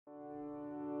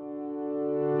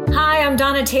Hi, I'm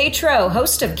Donna Tatro,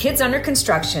 host of Kids Under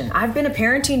Construction. I've been a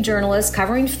parenting journalist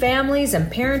covering families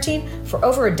and parenting for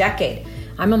over a decade.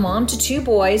 I'm a mom to two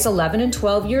boys, 11 and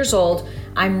 12 years old.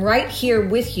 I'm right here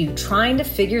with you trying to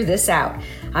figure this out.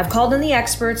 I've called in the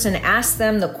experts and asked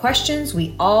them the questions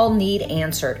we all need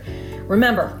answered.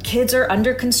 Remember, kids are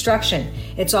under construction.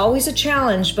 It's always a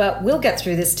challenge, but we'll get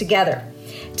through this together.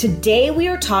 Today we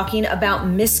are talking about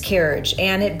miscarriage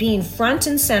and it being front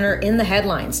and center in the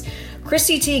headlines.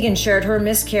 Chrissy Teigen shared her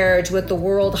miscarriage with the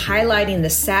world, highlighting the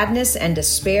sadness and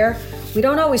despair we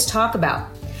don't always talk about.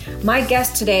 My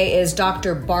guest today is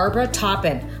Dr. Barbara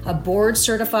Toppin, a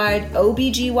board-certified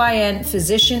OBGYN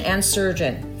physician and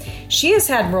surgeon. She has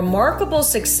had remarkable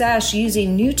success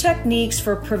using new techniques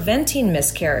for preventing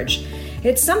miscarriage.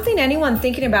 It's something anyone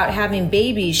thinking about having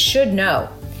babies should know.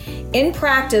 In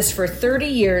practice for 30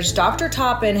 years, Dr.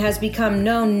 Toppin has become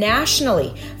known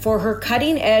nationally for her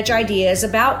cutting-edge ideas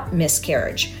about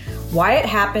miscarriage, why it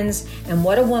happens, and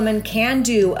what a woman can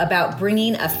do about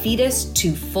bringing a fetus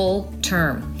to full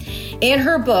term. In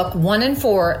her book, 1 in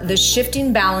 4, The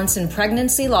Shifting Balance in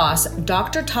Pregnancy Loss,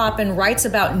 Dr. Toppin writes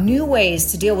about new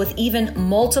ways to deal with even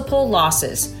multiple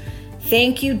losses.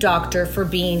 Thank you, Doctor, for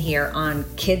being here on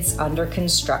Kids Under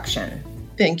Construction.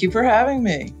 Thank you for having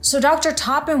me. So, Dr.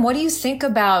 Toppin, what do you think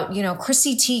about,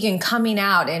 Chrissy Teigen coming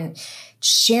out and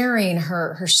sharing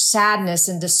her sadness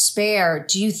and despair?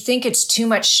 Do you think it's too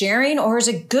much sharing, or is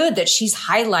it good that she's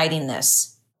highlighting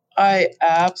this? I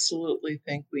absolutely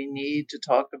think we need to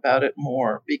talk about it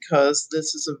more because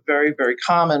this is a very, very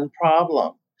common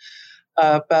problem.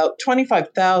 About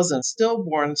 25,000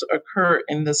 stillborns occur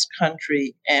in this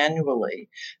country annually,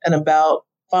 and about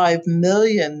 5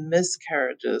 million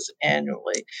miscarriages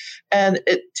annually. And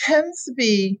it tends to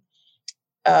be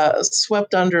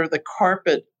swept under the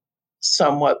carpet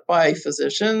somewhat by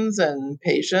physicians and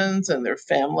patients and their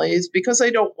families because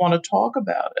they don't want to talk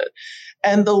about it.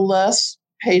 And the less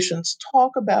patients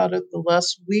talk about it, the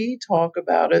less we talk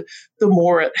about it, the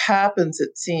more it happens,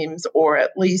 it seems, or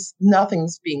at least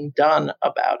nothing's being done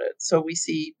about it. So we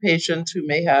see patients who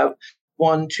may have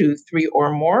 1, 2, 3,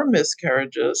 or more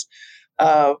miscarriages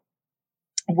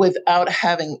without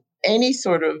having any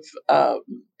sort of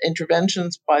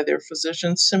interventions by their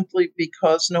physicians simply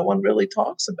because no one really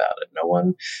talks about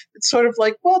it. It's sort of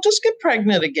like, well, just get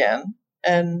pregnant again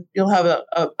and you'll have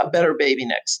a better baby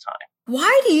next time.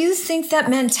 Why do you think that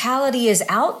mentality is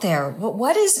out there?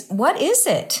 What is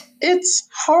it? It's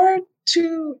hard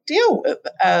to deal with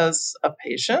as a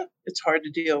patient. It's hard to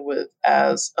deal with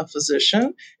as a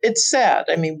physician. It's sad.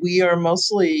 I mean, we are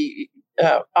mostly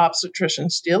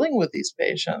obstetricians dealing with these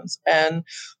patients. And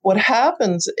what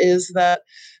happens is that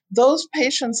those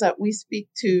patients that we speak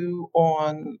to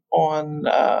on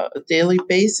a daily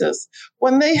basis,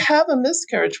 when they have a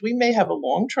miscarriage, we may have a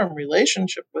long-term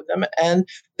relationship with them and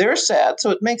they're sad. So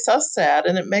it makes us sad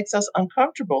and it makes us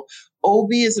uncomfortable. OB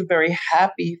is a very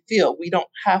happy field. We don't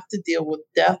have to deal with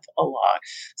death a lot.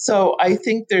 So I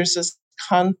think there's this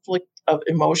conflict of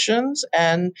emotions,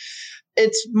 and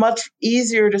it's much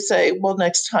easier to say, well,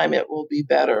 next time it will be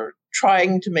better,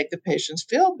 trying to make the patients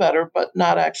feel better, but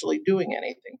not actually doing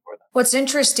anything for them. What's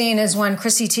interesting is when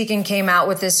Chrissy Teigen came out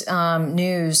with this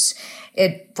news,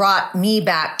 it brought me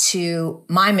back to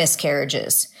my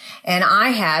miscarriages. And I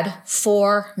had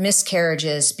 4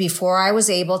 miscarriages before I was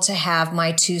able to have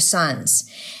my 2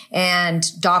 sons. And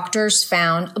doctors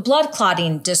found a blood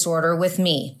clotting disorder with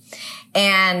me.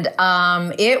 And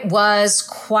it was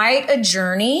quite a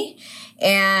journey.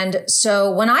 And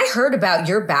so when I heard about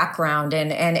your background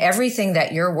and everything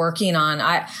that you're working on,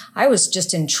 I was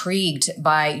just intrigued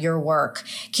by your work.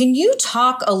 Can you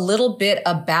talk a little bit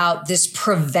about this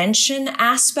prevention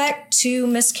aspect to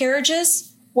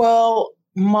miscarriages? Well,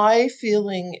 my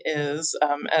feeling is,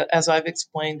 as I've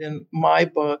explained in my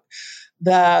book,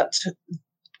 that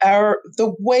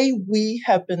the way we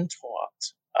have been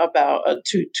taught about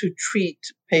to treat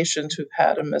patients who've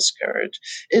had a miscarriage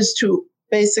is to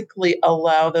basically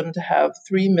allow them to have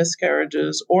 3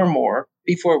 miscarriages or more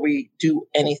before we do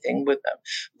anything with them.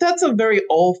 That's a very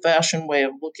old-fashioned way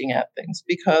of looking at things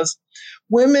because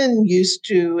women used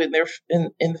to, in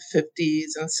the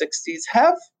 50s and 60s,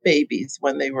 have babies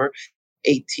when they were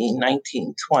 18,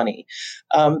 19, 20.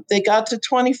 They got to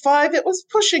 25, it was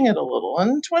pushing it a little.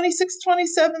 And 26,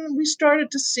 27, we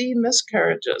started to see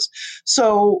miscarriages.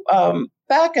 So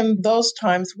back in those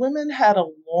times, women had a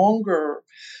longer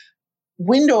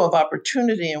window of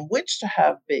opportunity in which to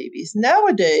have babies.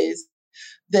 Nowadays,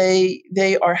 they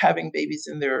are having babies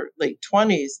in their late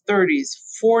 20s, 30s,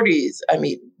 40s. I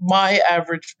mean, my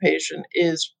average patient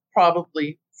is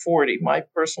probably 40. My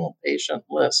personal patient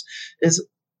list is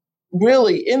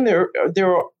really in their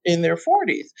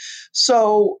 40s.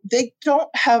 So they don't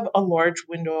have a large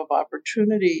window of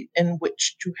opportunity in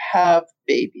which to have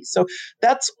babies. So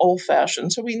that's old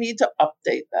fashioned. So we need to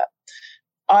update that.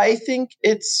 I think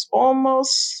it's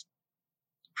almost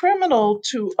criminal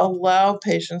to allow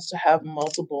patients to have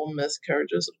multiple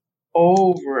miscarriages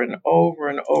over and over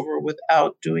and over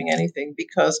without doing anything,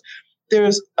 because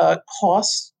there's a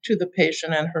cost to the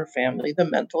patient and her family, the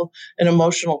mental and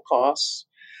emotional costs.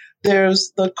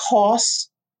 There's the cost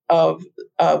of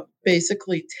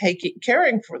basically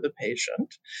caring for the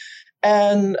patient,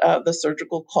 and the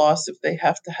surgical costs if they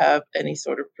have to have any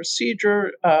sort of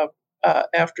procedure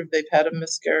after they've had a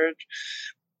miscarriage.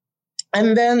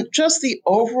 And then just the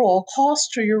overall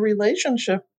cost to your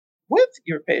relationship with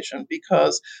your patient,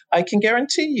 because I can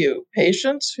guarantee you,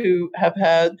 patients who have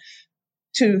had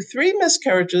 2-3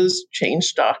 miscarriages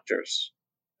change doctors.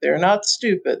 They're not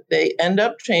stupid. They end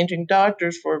up changing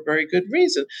doctors for a very good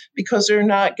reason, because they're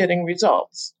not getting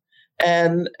results.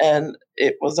 And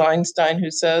it was Einstein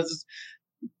who says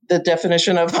the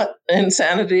definition of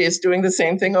insanity is doing the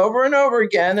same thing over and over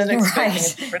again and expecting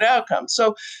a different outcome.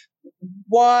 So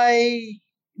why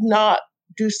not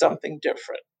do something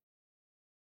different?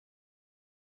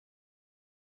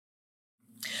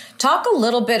 Talk a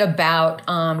little bit about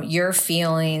your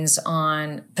feelings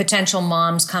on potential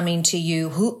moms coming to you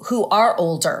who are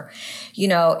older. You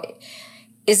know,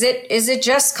 is it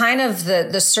just kind of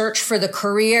the search for the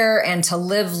career and to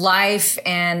live life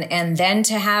and then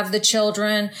to have the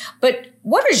children? But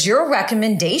what is your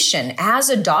recommendation as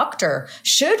a doctor?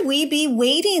 Should we be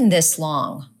waiting this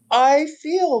long? I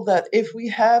feel that if we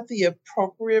have the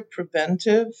appropriate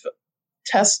preventive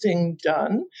testing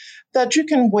done, that you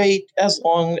can wait as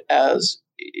long as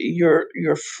you're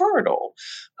fertile.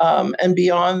 And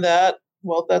beyond that,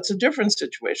 well, that's a different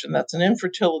situation. That's an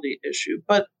infertility issue.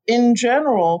 But in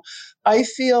general, I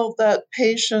feel that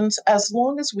patients, as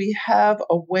long as we have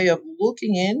a way of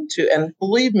looking into, and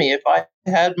believe me, if I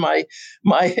had my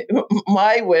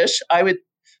wish, I would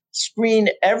screen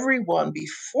everyone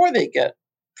before they get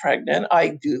pregnant.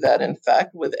 I do that, in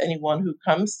fact, with anyone who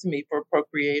comes to me for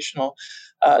procreational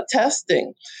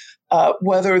testing.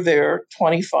 Whether they're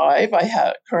 25,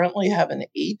 I currently have an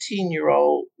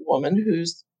 18-year-old woman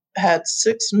who's had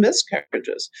 6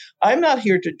 miscarriages. I'm not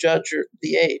here to judge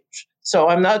the age. So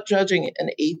I'm not judging an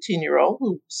 18-year-old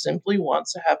who simply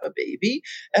wants to have a baby,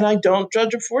 and I don't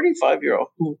judge a 45-year-old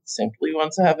who simply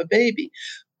wants to have a baby.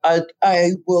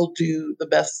 I will do the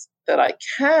best that I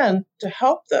can to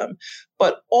help them,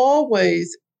 but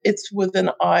always it's with an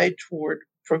eye toward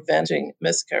preventing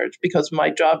miscarriage, because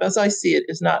my job, as I see it,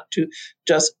 is not to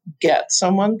just get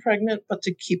someone pregnant, but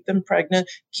to keep them pregnant,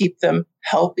 keep them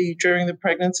healthy during the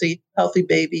pregnancy, healthy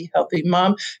baby, healthy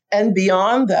mom. And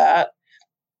beyond that,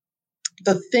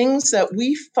 the things that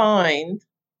we find,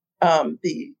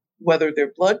 whether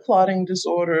they're blood clotting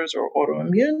disorders or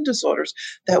autoimmune disorders,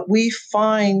 that we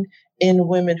find in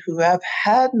women who have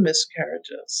had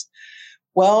miscarriages.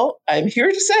 Well, I'm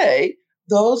here to say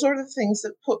those are the things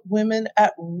that put women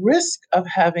at risk of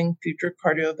having future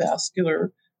cardiovascular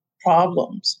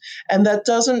problems. And that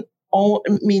doesn't,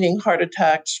 meaning heart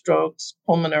attacks, strokes,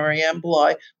 pulmonary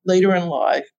emboli later in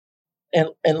life.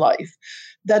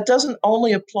 That doesn't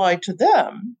only apply to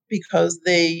them, because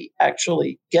they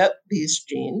actually get these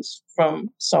genes from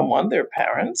someone, their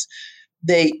parents.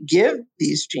 They give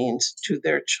these genes to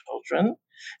their children,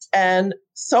 and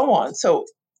so on. So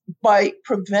by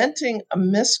preventing a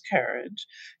miscarriage,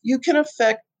 you can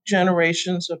affect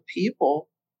generations of people.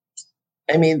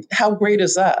 I mean, how great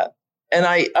is that? And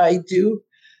I do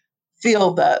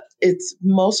feel that it's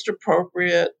most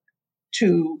appropriate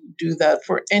to do that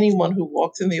for anyone who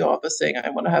walks in the office saying, I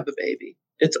want to have a baby.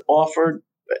 It's offered.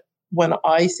 When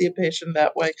I see a patient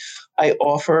that way, I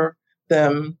offer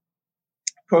them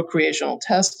procreational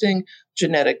testing,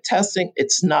 genetic testing.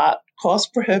 It's not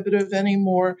cost prohibitive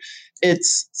anymore.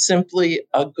 It's simply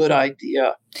a good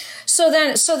idea. So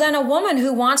then a woman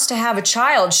who wants to have a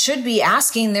child should be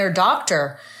asking their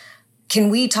doctor, can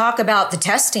we talk about the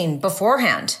testing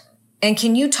beforehand? And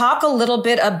can you talk a little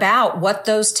bit about what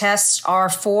those tests are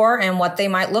for and what they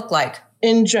might look like?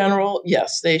 In general,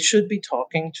 yes, they should be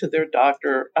talking to their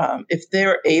doctor. If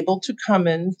they're able to come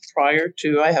in prior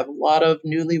to, I have a lot of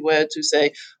newlyweds who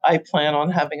say, I plan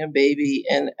on having a baby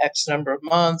in X number of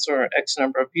months or X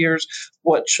number of years.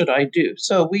 What should I do?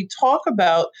 So we talk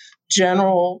about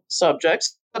general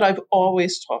subjects that I've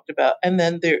always talked about. And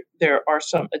then there are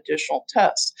some additional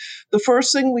tests. The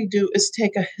first thing we do is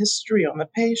take a history on the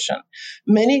patient.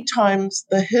 Many times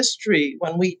the history,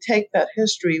 when we take that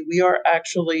history, we are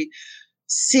actually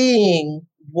seeing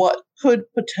what could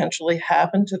potentially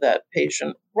happen to that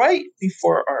patient right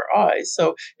before our eyes.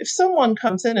 So if someone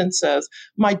comes in and says,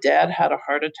 my dad had a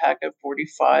heart attack at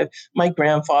 45, my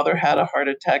grandfather had a heart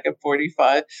attack at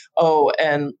 45, oh,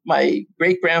 and my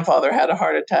great-grandfather had a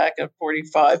heart attack at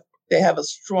 45, they have a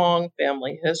strong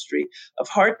family history of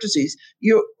heart disease,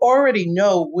 you already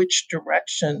know which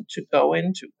direction to go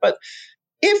into. But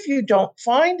if you don't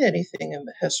find anything in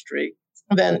the history,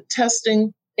 then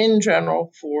testing in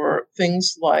general for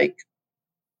things like,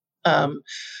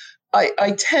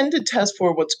 I tend to test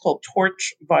for what's called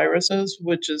torch viruses,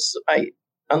 which is,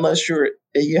 unless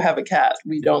you have a cat,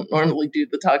 we don't normally do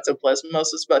the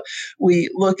toxoplasmosis, but we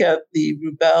look at the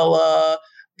rubella,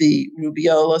 the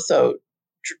rubeola, so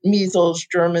measles,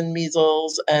 German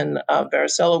measles, and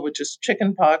varicella, which is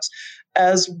chickenpox,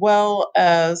 as well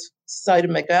as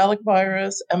cytomegalic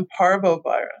virus and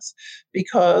parvovirus,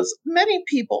 because many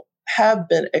people have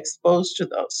been exposed to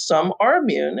those. Some are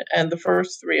immune, and the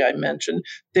first three I mentioned,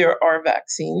 there are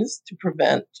vaccines to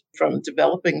prevent from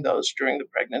developing those during the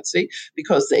pregnancy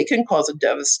because they can cause a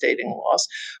devastating loss.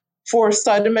 For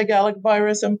cytomegalic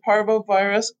virus and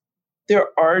parvovirus, there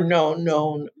are no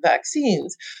known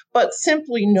vaccines, but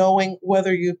simply knowing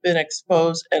whether you've been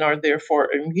exposed and are therefore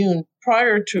immune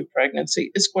prior to pregnancy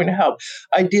is going to help.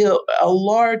 A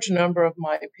large number of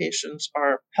my patients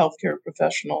are healthcare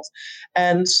professionals,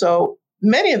 and so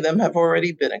many of them have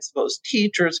already been exposed.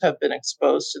 Teachers have been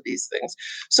exposed to these things.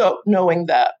 So knowing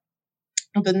that.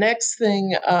 The next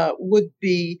thing would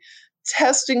be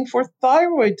testing for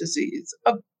thyroid disease,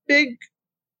 a big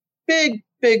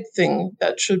thing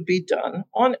that should be done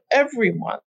on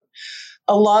everyone.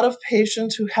 A lot of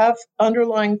patients who have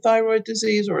underlying thyroid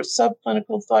disease or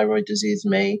subclinical thyroid disease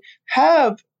may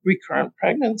have recurrent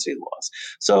pregnancy loss.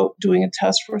 So doing a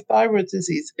test for thyroid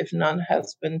disease if none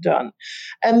has been done.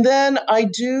 And then I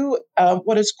do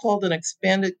what is called an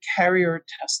expanded carrier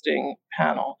testing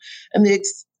panel. And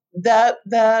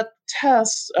that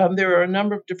test, there are a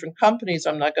number of different companies,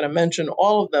 I'm not going to mention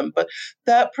all of them, but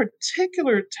that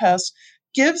particular test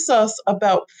gives us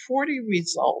about 40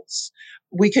 results.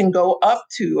 We can go up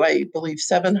to, I believe,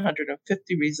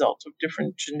 750 results of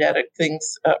different genetic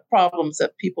things, problems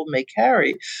that people may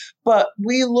carry. But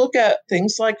we look at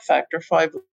things like factor V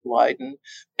Leiden,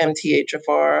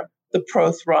 MTHFR, the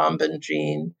prothrombin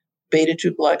gene,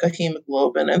 beta-2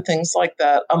 glycohemoglobin, and things like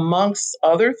that, amongst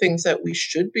other things that we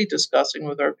should be discussing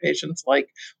with our patients, like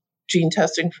gene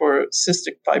testing for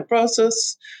cystic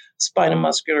fibrosis, spinal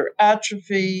muscular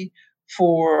atrophy,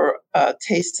 for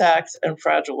Tay-Sachs and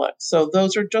Fragile X. So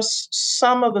those are just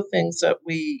some of the things that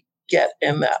we get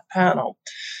in that panel.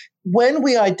 When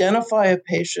we identify a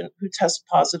patient who tests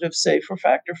positive, say, for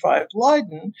factor V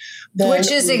Leiden, then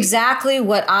which is exactly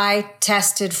what I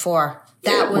tested for.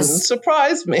 Wouldn't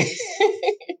surprise me.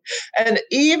 And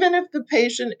even if the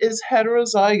patient is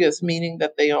heterozygous, meaning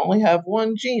that they only have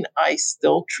one gene, I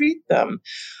still treat them.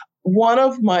 One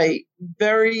of my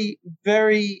very,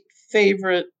 very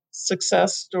favorite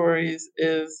success stories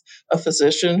is a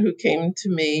physician who came to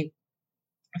me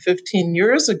 15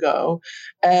 years ago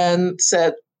and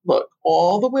said, look,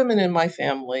 all the women in my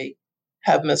family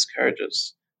have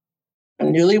miscarriages.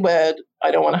 I'm newlywed.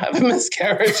 I don't want to have a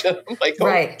miscarriage. And I'm like,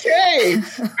 right. Okay,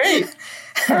 great.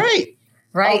 All right.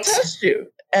 Right. I'll test you.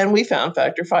 And we found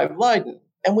factor V Leiden.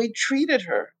 And we treated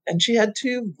her. And she had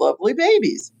 2 lovely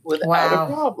babies without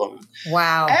a problem.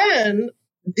 Wow. And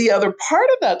the other part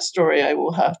of that story, I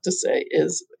will have to say,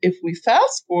 is if we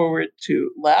fast forward to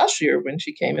last year when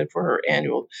she came in for her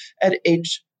annual at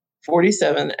age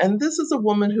 47, and this is a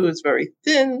woman who is very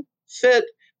thin, fit,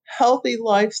 healthy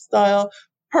lifestyle,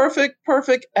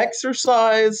 perfect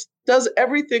exercise, does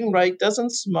everything right,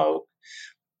 doesn't smoke.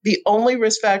 The only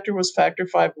risk factor was factor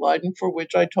V Leiden, for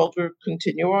which I told her,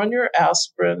 continue on your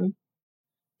aspirin,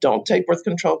 don't take birth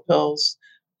control pills,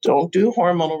 don't do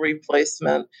hormonal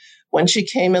replacement. When she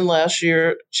came in last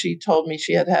year, she told me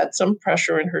she had had some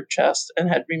pressure in her chest and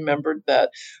had remembered that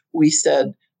we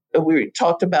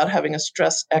talked about having a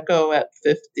stress echo at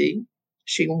 50.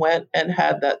 She went and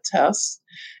had that test,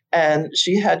 and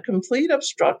she had complete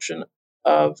obstruction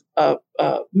of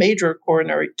two major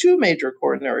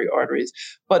coronary arteries,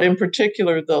 but in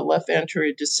particular, the left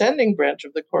anterior descending branch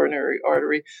of the coronary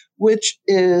artery, which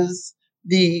is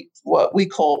what we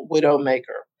call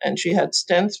widowmaker. And she had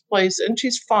stents placed, and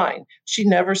she's fine. She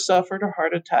never suffered a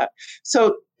heart attack.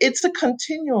 So it's a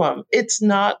continuum. It's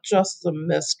not just the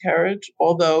miscarriage,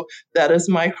 although that is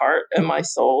my heart and my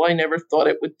soul. I never thought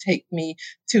it would take me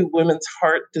to women's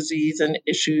heart disease and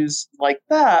issues like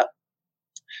that.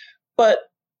 But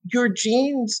your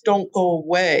genes don't go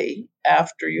away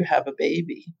after you have a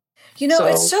baby. You know,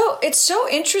 it's so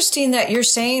interesting that you're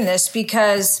saying this,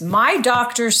 because my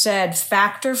doctor said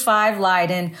factor V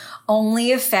Leiden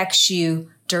only affects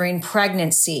you during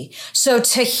pregnancy. So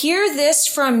to hear this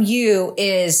from you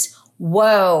is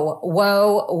whoa,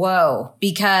 whoa, whoa,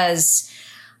 because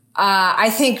I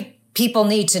think people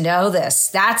need to know this.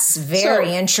 That's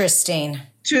very interesting.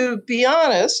 To be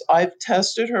honest, I've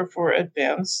tested her for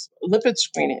advanced lipid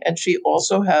screening, and she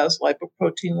also has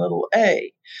lipoprotein little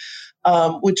a.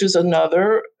 Which is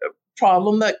another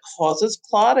problem that causes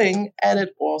clotting, and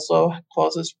it also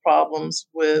causes problems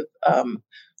with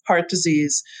heart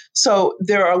disease. So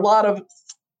there are a lot of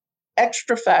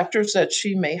extra factors that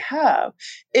she may have.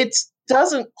 It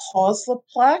doesn't cause the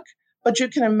plaque, but you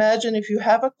can imagine if you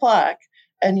have a plaque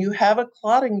and you have a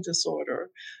clotting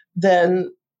disorder,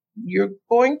 then you're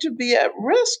going to be at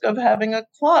risk of having a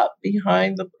clot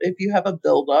if you have a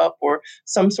buildup or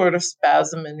some sort of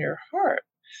spasm in your heart.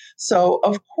 So,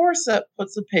 of course, that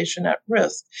puts the patient at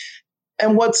risk.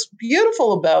 And what's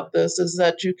beautiful about this is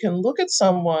that you can look at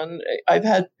someone. I've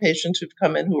had patients who've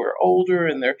come in who are older,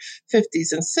 in their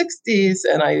 50s and 60s,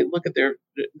 and I look at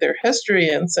their history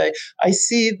and say, I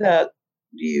see that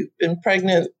you've been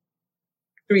pregnant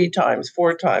 3 times,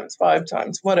 4 times, 5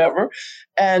 times, whatever,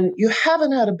 and you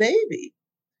haven't had a baby.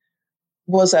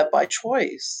 Was that by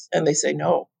choice? And they say,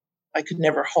 no, I could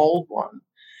never hold one.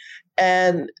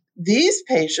 And these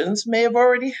patients may have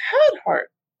already had heart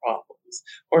problems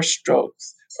or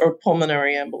strokes or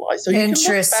pulmonary emboli. So you can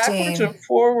look backwards and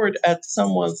forward at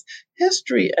someone's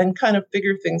history and kind of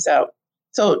figure things out.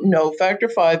 So no, factor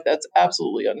V, that's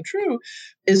absolutely untrue,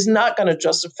 is not going to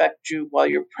just affect you while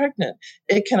you're pregnant.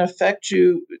 It can affect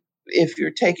you if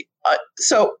you're taking,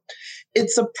 so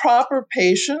it's a proper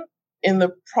patient in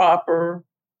the proper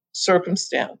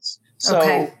circumstance.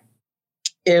 So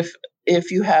if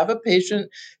you have a patient,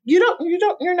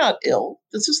 you're not ill.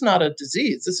 This is not a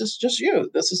disease. This is just you.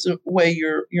 This is the way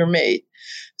you're made.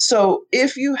 So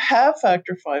if you have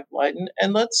factor V Leiden,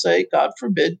 and let's say, God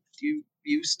forbid,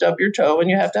 you stub your toe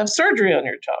and you have to have surgery on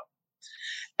your toe,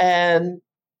 and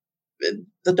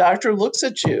the doctor looks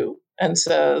at you and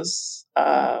says,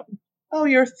 "Oh,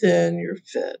 you're thin, you're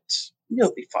fit,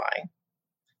 you'll be fine."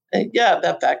 And yeah,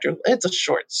 that factor, it's a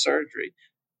short surgery.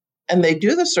 And they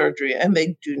do the surgery and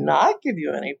they do not give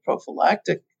you any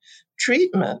prophylactic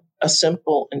treatment, a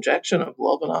simple injection of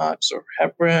Lovenox or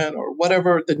heparin or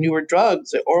whatever the newer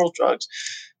drugs, the oral drugs.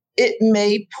 It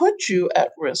may put you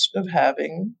at risk of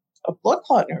having a blood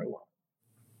clot in your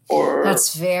lung.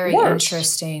 That's very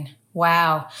interesting.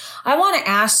 Wow. I want to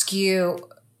ask you,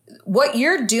 what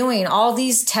you're doing, all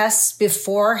these tests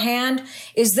beforehand,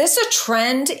 is this a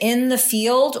trend in the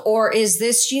field, or is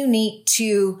this unique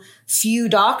to few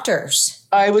doctors?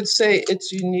 I would say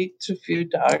it's unique to few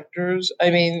doctors.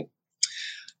 I mean,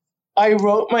 I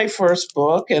wrote my first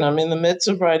book, and I'm in the midst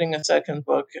of writing a second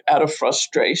book out of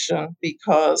frustration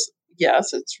because,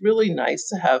 yes, it's really nice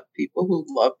to have people who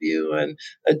love you and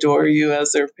adore you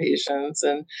as their patients,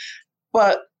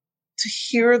 but to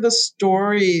hear the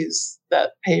stories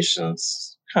that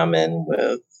patients come in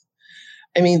with,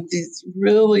 I mean, these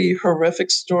really horrific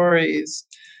stories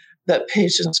that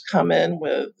patients come in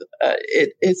with,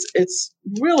 it's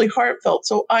really heartfelt.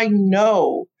 So I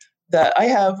know that I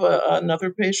have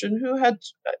another patient who had,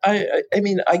 I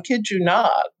mean, I kid you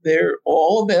not, they're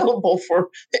all available for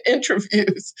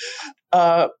interviews,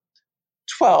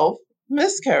 12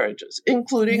 miscarriages,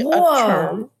 including a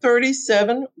term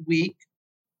 37-week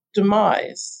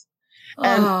demise.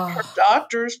 And her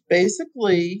doctors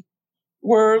basically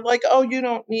were like, oh, you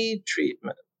don't need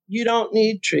treatment. You don't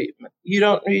need treatment. You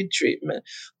don't need treatment.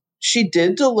 She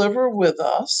did deliver with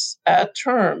us at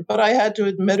term, but I had to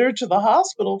admit her to the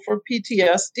hospital for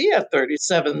PTSD at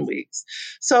 37 weeks.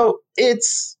 So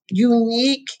it's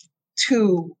unique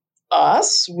to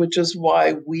us, which is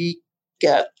why we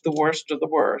get the worst of the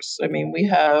worst. I mean,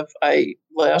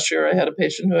 last year I had a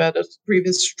patient who had a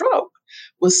previous stroke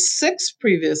with 6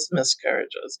 previous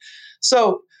miscarriages.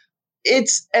 So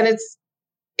it's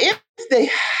if they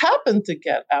happen to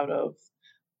get out of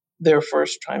their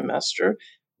first trimester,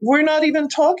 we're not even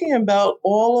talking about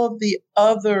all of the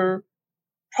other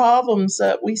problems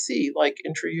that we see, like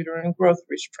intrauterine growth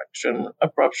restriction,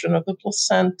 abruption of the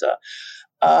placenta,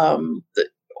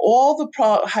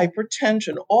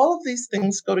 hypertension, all of these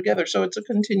things go together. So it's a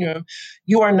continuum.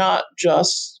 You are not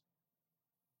just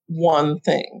one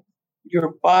thing.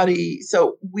 Your body.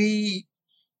 So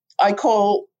I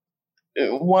call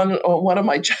one of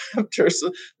my chapters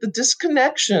the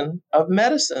disconnection of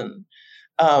medicine.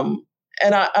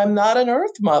 And I'm not an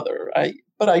earth mother,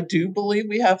 but I do believe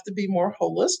we have to be more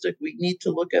holistic. We need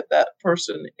to look at that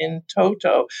person in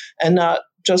toto and not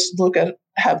just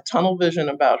have tunnel vision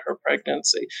about her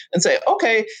pregnancy and say,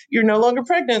 okay, you're no longer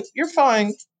pregnant. You're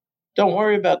fine. Don't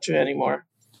worry about you anymore.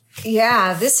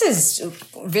 Yeah, this is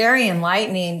very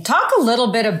enlightening. Talk a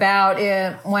little bit about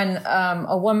it when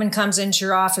a woman comes into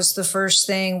your office, the first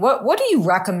thing. What do you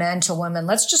recommend to women?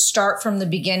 Let's just start from the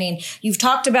beginning. You've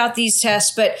talked about these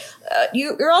tests, but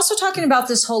you're also talking about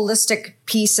this holistic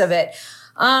piece of it.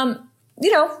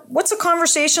 What's a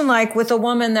conversation like with a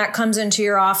woman that comes into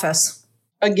your office?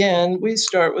 Again, we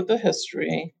start with the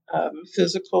history,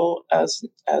 physical as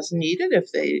needed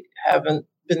if they haven't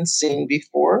been seen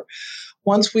before.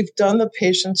 Once we've done the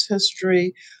patient's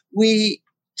history, we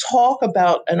talk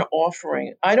about an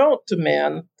offering. I don't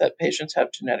demand that patients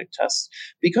have genetic tests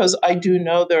because I do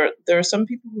know there are some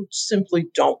people who simply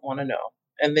don't want to know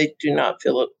and they do not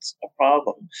feel it's a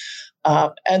problem.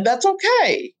 And that's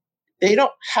okay. They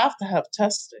don't have to have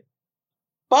testing.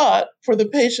 But for the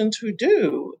patients who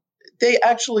do, they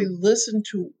actually listen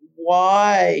to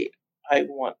why I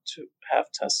want to have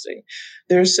testing.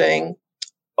 They're saying,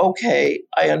 okay,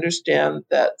 I understand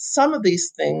that some of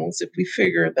these things, if we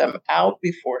figure them out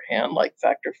beforehand, like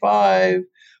factor V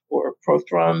or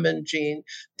prothrombin gene,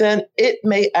 then it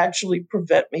may actually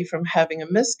prevent me from having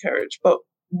a miscarriage. But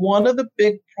one of the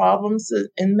big problems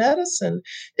in medicine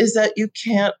is that you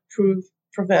can't prove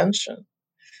prevention.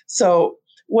 So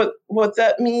what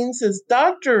that means is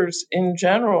doctors in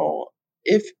general,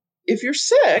 if you're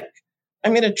sick,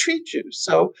 I'm going to treat you.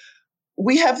 So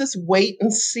we have this wait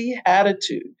and see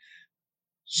attitude.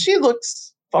 She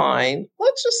looks fine.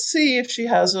 Let's just see if she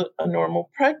has a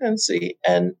normal pregnancy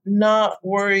and not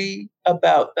worry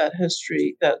about that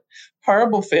history, that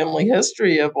horrible family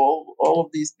history of all of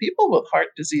these people with heart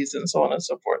disease and so on and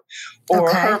so forth,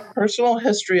 or her personal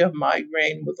history of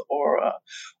migraine with aura,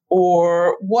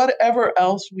 or whatever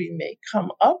else we may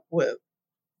come up with.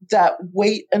 That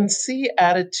wait and see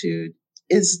attitude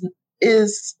is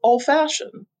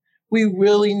old-fashioned. We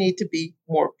really need to be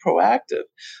more proactive.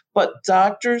 But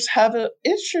doctors have an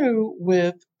issue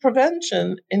with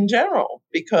prevention in general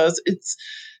because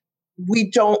we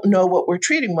don't know what we're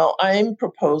treating. Well, I'm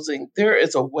proposing there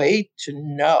is a way to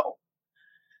know.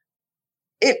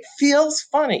 It feels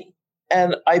funny.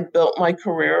 And I built my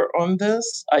career on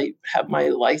this. I have my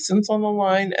license on the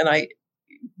line, and I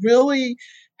really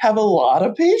have a lot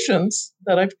of patients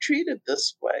that I've treated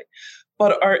this way.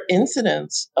 But our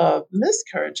incidence of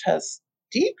miscarriage has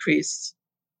decreased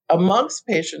amongst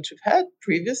patients who've had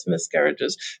previous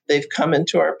miscarriages. They've come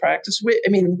into our practice.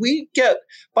 We get,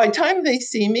 by the time they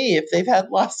see me, if they've had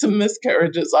lots of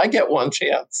miscarriages, I get one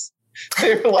chance.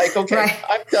 They're like, okay, right.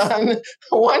 I'm done.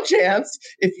 One chance.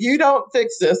 If you don't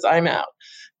fix this, I'm out.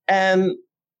 And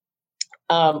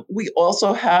we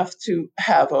also have to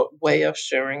have a way of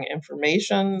sharing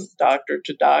information, doctor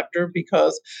to doctor,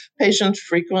 because patients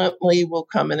frequently will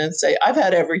come in and say, I've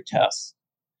had every test.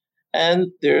 And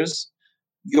there's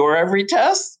your every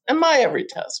test and my every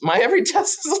test. My every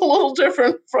test is a little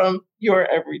different from your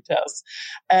every test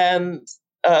and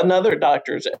another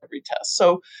doctor's every test.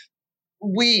 So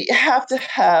we have to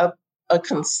have a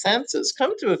consensus,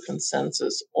 come to a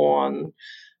consensus on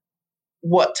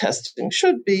what testing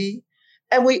should be.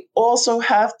 And we also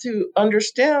have to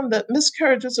understand that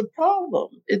miscarriage is a problem.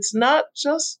 It's not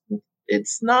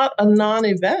a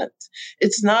non-event.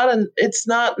 It's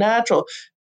not natural.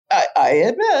 I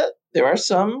admit there are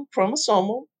some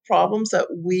chromosomal problems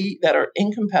that are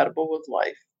incompatible with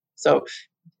life. So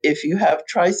if you have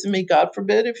trisomy, God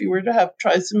forbid, if you were to have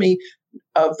trisomy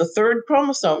of the third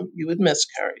chromosome, you would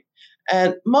miscarry.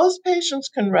 And most patients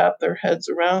can wrap their heads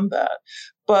around that.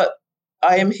 But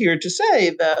I am here to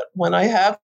say that when I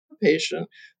have a patient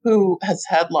who has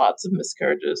had lots of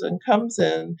miscarriages and comes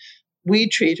in, we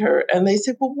treat her and they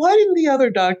say, well, why didn't the other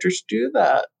doctors do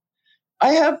that?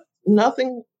 I have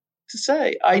nothing to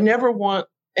say. I never want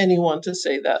anyone to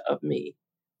say that of me.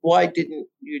 Why didn't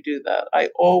you do that? I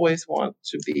always want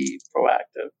to be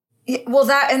proactive. Well,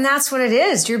 that's what it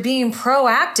is. You're being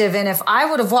proactive. And if I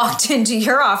would have walked into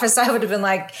your office, I would have been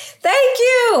like, thank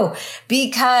you,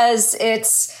 because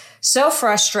it's so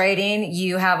frustrating.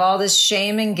 You have all this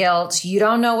shame and guilt. You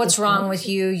don't know what's wrong with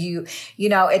you. You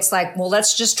know, it's like, well,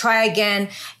 let's just try again.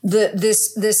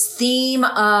 This theme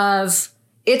of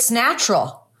it's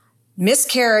natural.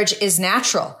 Miscarriage is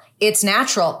natural. It's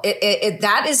natural.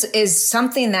 That is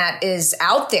something that is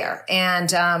out there, and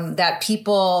that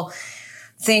people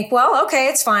think, well, okay,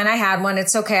 it's fine. I had one.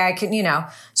 It's okay. I can,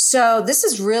 So this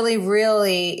is really,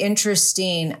 really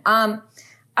interesting. I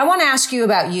want to ask you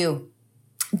about you.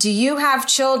 Do you have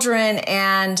children,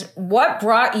 and what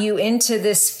brought you into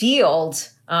this field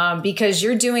because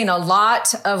you're doing a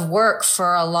lot of work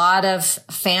for a lot of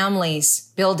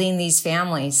families, building these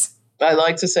families. I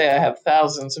like to say I have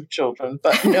thousands of children,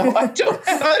 but no, I don't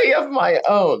have any of my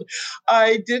own.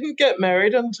 I didn't get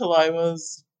married until I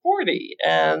was 40,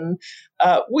 and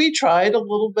we tried a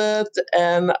little bit,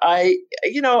 and I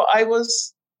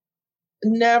was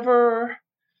never,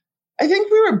 I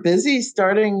think we were busy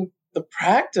starting the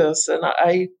practice, and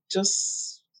I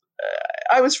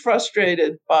was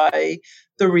frustrated by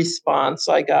the response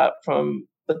I got from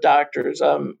the doctors.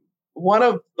 One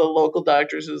of the local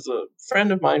doctors is a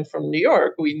friend of mine from New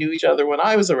York. We knew each other when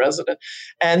I was a resident.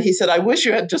 And he said, I wish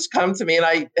you had just come to me. And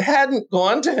I hadn't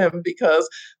gone to him because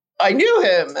I knew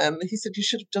him. And he said, you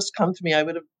should have just come to me. I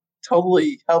would have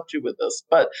totally helped you with this.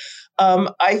 But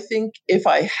I think if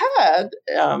I had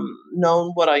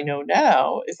known what I know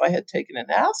now, if I had taken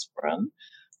an aspirin,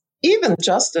 even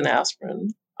just an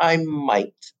aspirin, I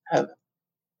might have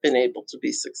been able to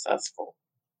be successful.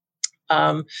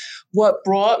 What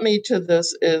brought me to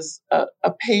this is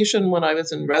a patient when I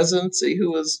was in residency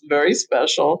who was very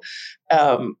special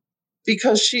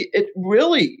because it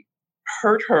really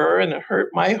hurt her and it hurt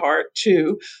my heart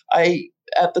too.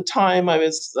 At the time, I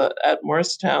was at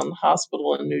Morristown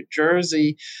Hospital in New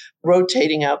Jersey,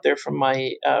 rotating out there from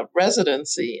my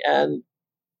residency, and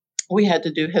we had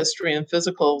to do history and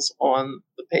physicals on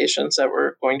the patients that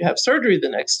were going to have surgery the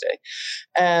next day.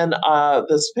 And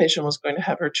this patient was going to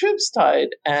have her tubes tied.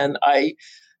 And I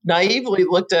naively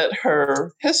looked at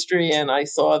her history and I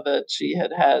saw that she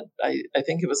had, I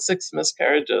think it was 6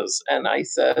 miscarriages. And I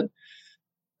said,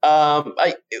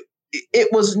 it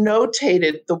was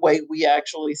notated the way we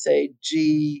actually say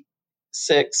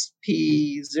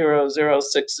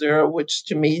G6P0060, which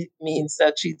to me means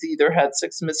that she's either had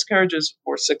 6 miscarriages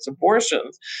or 6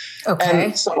 abortions. Okay.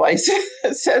 And so I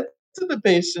said to the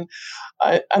patient,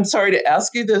 I'm sorry to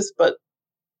ask you this, but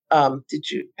did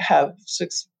you have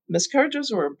 6 miscarriages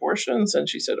or abortions? And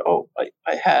she said, oh,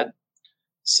 I had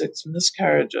 6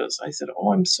 miscarriages. I said,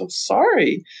 oh, I'm so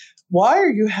sorry. Why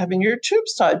are you having your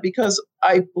tubes tied? Because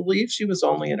I believe she was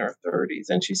only in her 30s.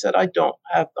 And she said, I don't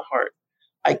have the heart.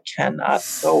 I cannot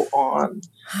go on.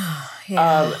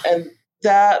 Yeah. And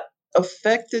that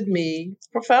affected me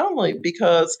profoundly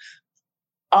because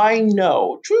I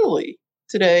know truly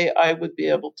today I would be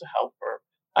able to help her.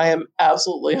 I am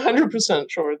absolutely 100%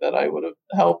 sure that I would have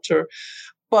helped her,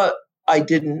 but I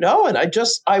didn't know. And I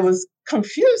was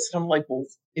confused. I'm like, well,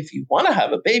 if you want to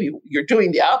have a baby, you're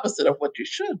doing the opposite of what you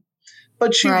should.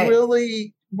 But she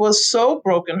really was so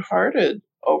brokenhearted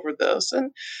over this.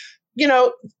 And,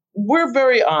 we're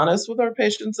very honest with our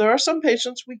patients. There are some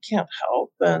patients we can't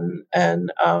help and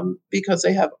because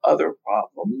they have other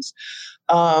problems.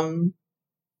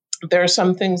 There are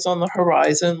some things on the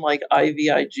horizon like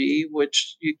IVIG,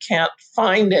 which you can't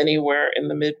find anywhere in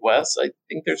the Midwest. I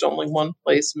think there's only one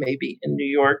place maybe in New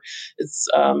York. It's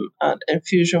an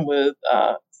infusion with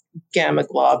gamma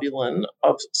globulin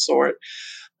of sort.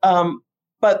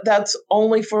 But that's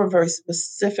only for a very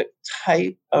specific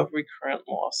type of recurrent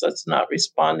loss. That's not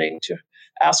responding to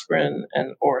aspirin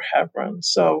or heparin.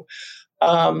 So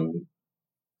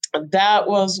that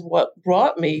was what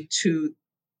brought me to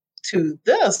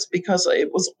this, because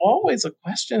it was always a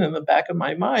question in the back of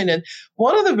my mind. And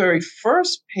one of the very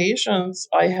first patients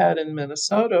I had in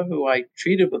Minnesota who I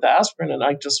treated with aspirin, and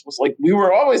I just was like, we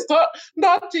were always taught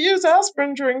not to use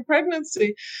aspirin during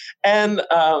pregnancy. And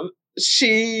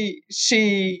she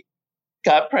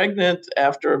got pregnant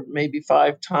after maybe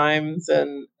 5 times,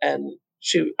 and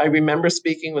I remember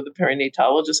speaking with the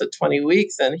perinatologist at 20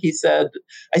 weeks, and I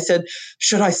said,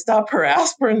 should I stop her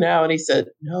aspirin now? And he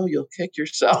said, no, you'll kick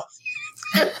yourself.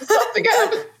 Something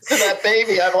happens to that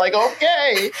baby. I'm like,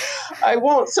 okay, I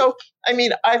won't. So,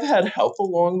 I've had help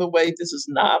along the way. This is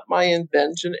not my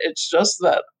invention. It's just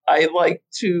that I like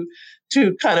to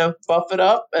kind of buff it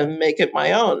up and make it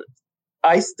my own.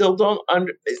 I still don't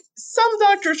some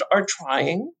doctors are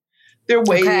trying. They're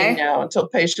waiting now until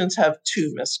patients have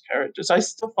 2 miscarriages. I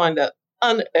still find that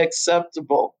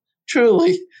unacceptable.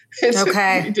 Truly, it's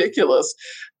ridiculous.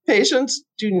 Patients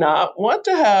do not want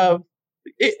to have.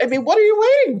 What are you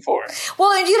waiting for?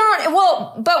 Well, you don't.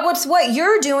 Well, but what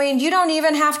you're doing? You don't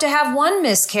even have to have 1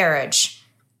 miscarriage.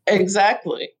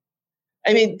 Exactly.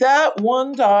 That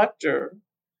one doctor.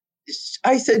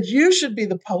 I said, you should be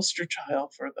the poster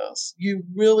child for this. You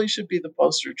really should be the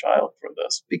poster child for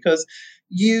this because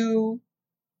you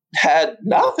had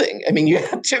nothing. You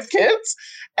had 2 kids.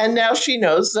 And now she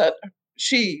knows that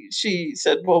she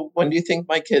said, well, when do you think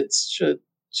my kids should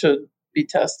be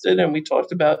tested? And we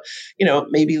talked about,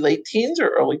 maybe late teens or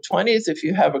early 20s. If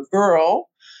you have a girl,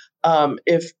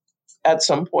 if at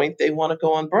some point they want to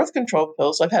go on birth control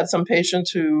pills. I've had some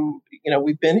patients who,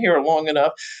 we've been here long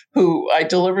enough, who I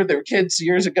delivered their kids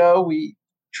years ago. We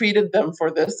treated them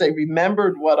for this. They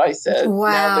remembered what I said.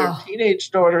 Wow. Now their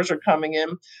teenage daughters are coming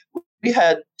in. We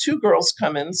had 2 girls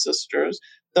come in, sisters.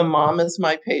 The mom is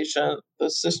my patient. The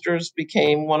sisters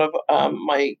became one of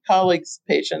my colleagues'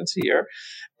 patients here.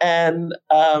 And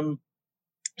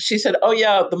she said, oh,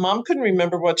 yeah, the mom couldn't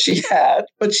remember what she had,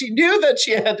 but she knew that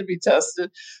she had to be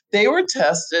tested. They were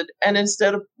tested. And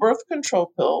instead of birth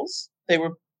control pills,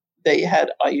 they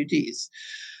had IUDs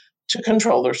to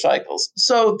control their cycles.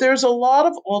 So there's a lot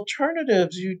of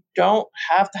alternatives. You don't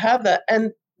have to have that.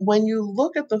 And when you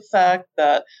look at the fact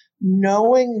that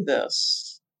knowing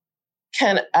this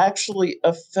can actually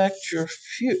affect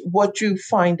what you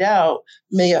find out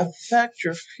may affect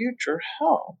your future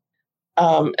health.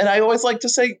 And I always like to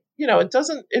say, it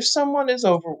doesn't, if someone is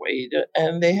overweight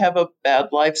and they have a bad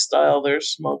lifestyle, they're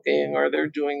smoking or they're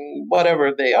doing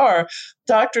whatever they are,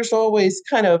 doctors always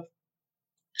kind of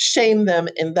shame them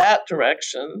in that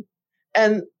direction.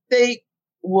 And they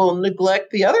will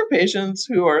neglect the other patients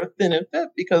who are thin and fit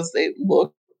because they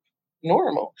look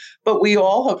normal. But we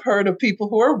all have heard of people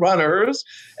who are runners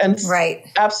and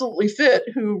absolutely fit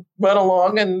who run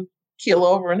along and keel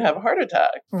over and have a heart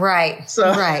attack. Right.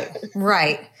 So.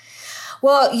 Right.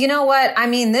 Well, you know what? I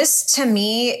mean, this to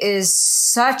me is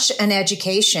such an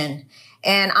education.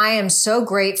 And I am so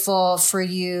grateful for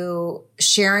you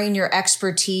sharing your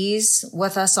expertise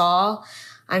with us all.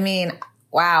 I mean,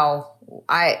 wow.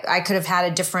 I could have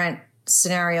had a different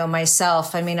scenario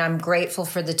myself. I mean, I'm grateful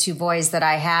for the 2 boys that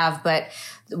I have, but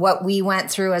what we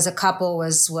went through as a couple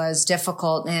was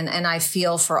difficult. And I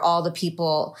feel for all the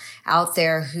people out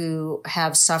there who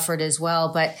have suffered as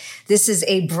well. But this is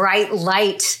a bright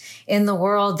light in the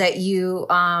world that you,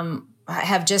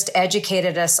 have just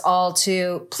educated us all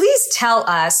to. Please tell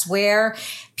us where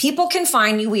people can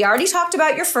find you. We already talked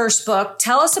about your first book.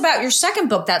 Tell us about your second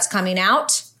book that's coming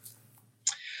out.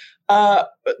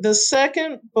 The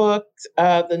second book,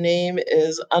 the name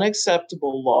is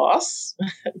Unacceptable Loss,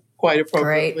 quite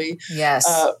appropriately. Great. Yes.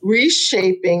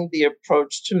 Reshaping the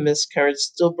approach to miscarriage,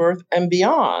 stillbirth, and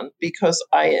beyond, because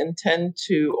I intend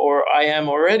to, or I am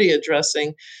already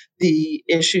addressing the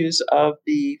issues of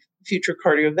the future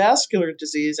cardiovascular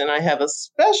disease. And I have a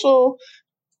special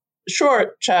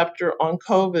short chapter on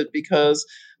COVID because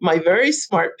my very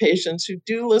smart patients who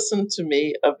do listen to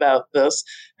me about this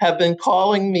have been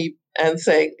calling me and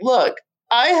saying, look,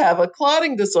 I have a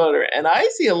clotting disorder and I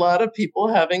see a lot of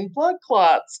people having blood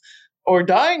clots or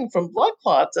dying from blood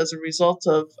clots as a result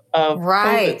of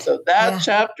COVID. So that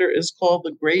chapter is called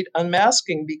The Great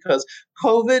Unmasking because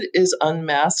COVID is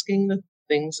unmasking the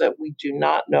things that we do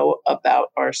not know about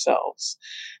ourselves.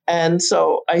 And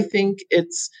so I think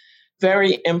it's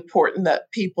very important that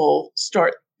people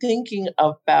start thinking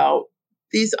about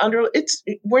these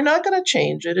we're not going to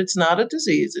change it. It's not a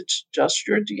disease. It's just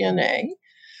your DNA.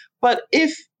 But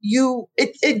if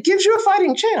it gives you a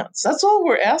fighting chance. That's all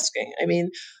we're asking. I mean,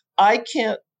 I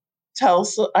can't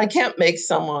make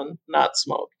someone not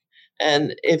smoke.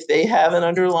 And if they have an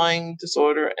underlying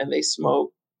disorder and they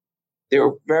smoke,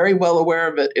 they're very well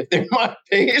aware of it if they're my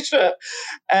patient.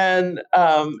 And,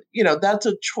 that's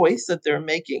a choice that they're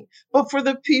making. But for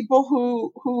the people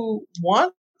who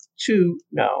want to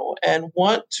know and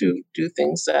want to do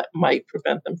things that might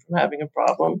prevent them from having a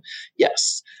problem,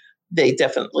 yes, they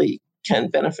definitely can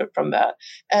benefit from that.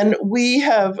 And we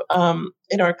have,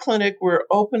 in our clinic, we're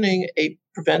opening a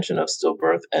prevention of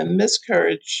stillbirth and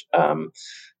miscarriage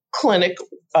clinic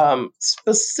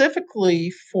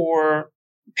specifically for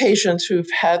patients who've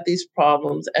had these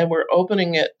problems, and we're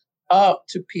opening it up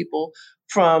to people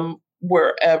from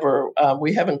wherever.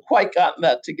 We haven't quite gotten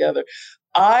that together.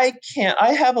 I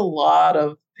have a lot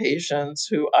of patients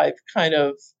who I've kind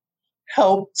of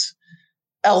helped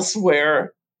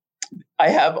elsewhere. I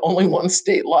have only one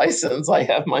state license. I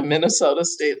have my Minnesota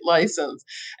state license.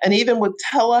 And even with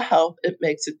telehealth, it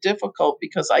makes it difficult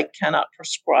because I cannot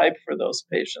prescribe for those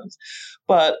patients.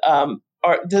 But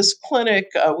this clinic,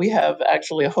 we have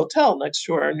actually a hotel next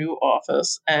to our new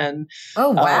office. And oh,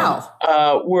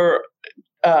 wow. We're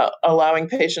allowing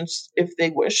patients, if they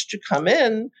wish to come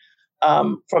in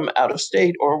from out of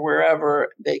state or wherever,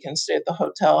 they can stay at the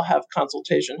hotel, have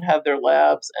consultation, have their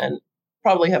labs, and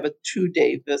probably have a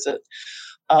 2-day visit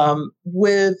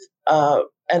with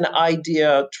an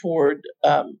idea toward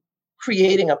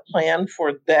creating a plan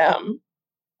for them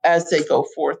as they go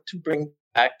forth to bring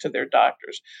back to their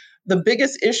doctors. The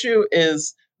biggest issue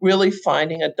is really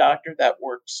finding a doctor that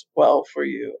works well for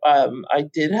you. I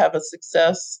did have a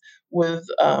success with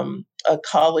a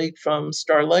colleague from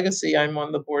Star Legacy. I'm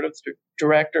on the board of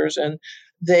directors, and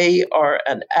they are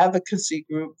an advocacy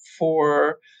group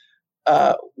for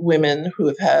women who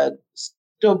have had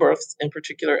stillbirths in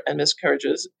particular and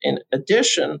miscarriages in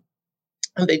addition.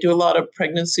 And they do a lot of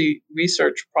pregnancy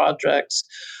research projects.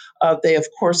 They, of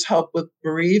course, help with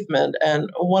bereavement. And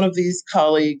one of these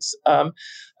colleagues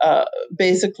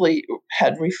basically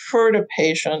had referred a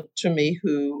patient to me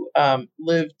who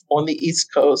lived on the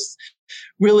East Coast,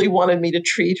 really wanted me to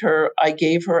treat her. I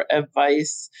gave her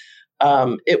advice.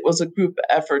 It was a group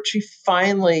effort. She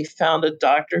finally found a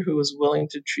doctor who was willing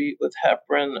to treat with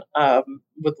heparin,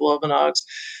 with Lovenox,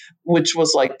 which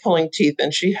was like pulling teeth.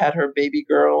 And she had her baby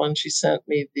girl, and she sent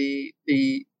me the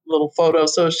little photo.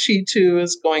 So she too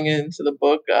is going into the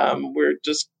book. We're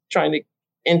just trying to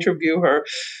interview her.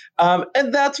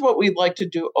 And that's what we'd like to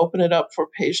do, open it up for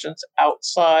patients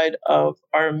outside of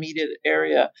our immediate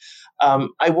area.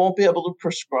 I won't be able to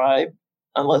prescribe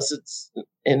unless it's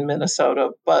in Minnesota,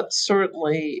 but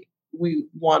certainly we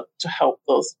want to help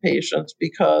those patients,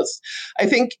 because I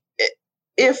think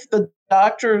if the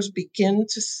doctors begin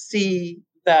to see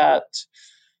that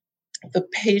the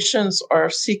patients are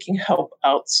seeking help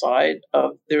outside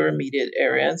of their immediate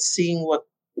area and seeing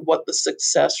what the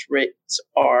success rates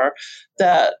are,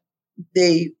 that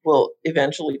they will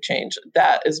eventually change.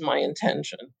 That is my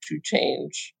intention, to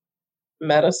change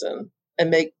medicine and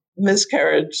make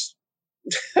miscarriage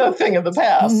a thing of the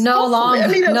past. No longer. I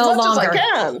mean, as no much longer. as I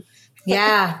can.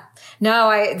 Yeah.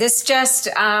 No, this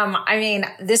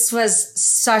was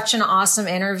such an awesome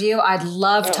interview. I'd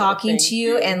love talking to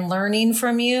you and learning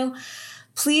from you.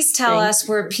 Please tell us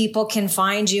where people can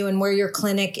find you and where your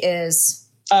clinic is.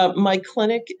 My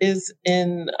clinic is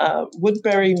in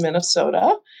Woodbury,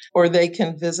 Minnesota, or they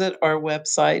can visit our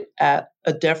website at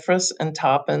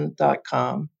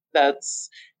adefrisandtoppin.com. That's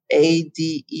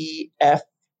ADEF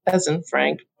as in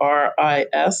Frank,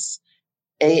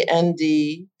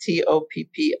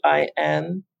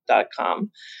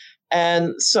 RISANDTOPPIN.com.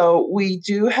 And so we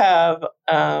do have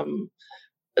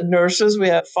nurses. We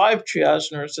have 5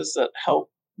 triage nurses that help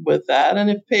with that.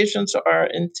 And if patients are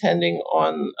intending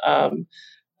on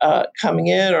coming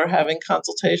in or having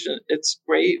consultation, it's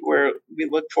great. We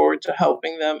look forward to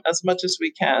helping them as much as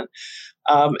we can.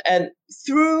 And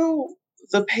through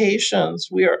the patients,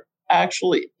 we are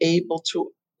actually able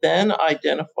to then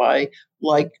identify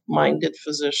like-minded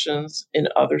physicians in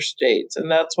other states.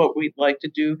 And that's what we'd like to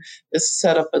do, is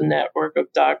set up a network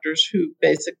of doctors who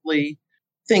basically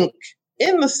think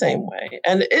in the same way.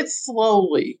 And it's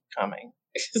slowly coming.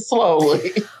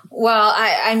 Slowly. Well,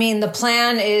 I mean, the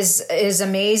plan is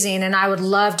amazing, and I would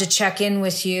love to check in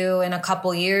with you in a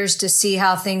couple years to see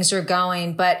how things are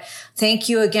going. But thank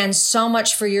you again so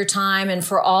much for your time and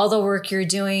for all the work you're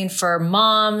doing for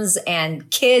moms and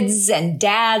kids and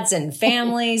dads and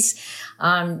families,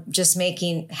 just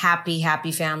making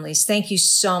happy families. Thank you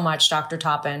so much, Dr.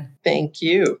 Toppin. Thank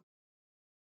you.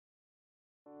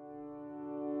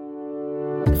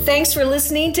 Thanks for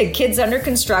listening to Kids Under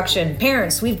Construction.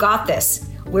 Parents, we've got this.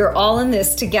 We're all in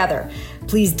this together.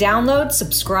 Please download,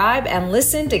 subscribe, and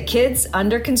listen to Kids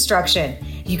Under Construction.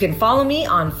 You can follow me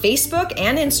on Facebook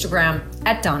and Instagram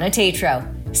at Donna Tatro.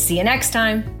 See you next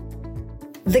time.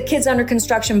 The Kids Under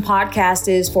Construction podcast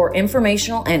is for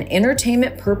informational and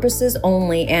entertainment purposes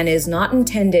only and is not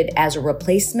intended as a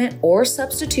replacement or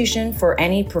substitution for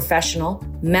any professional,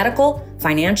 medical,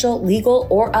 financial, legal,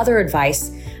 or other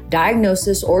advice,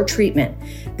 diagnosis, or treatment.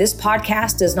 This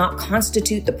podcast does not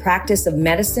constitute the practice of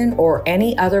medicine or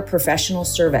any other professional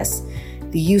service.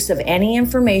 The use of any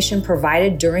information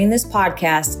provided during this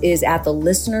podcast is at the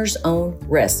listener's own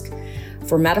risk.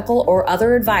 For medical or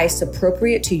other advice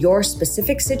appropriate to your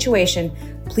specific situation,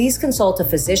 please consult a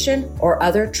physician or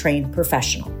other trained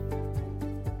professional.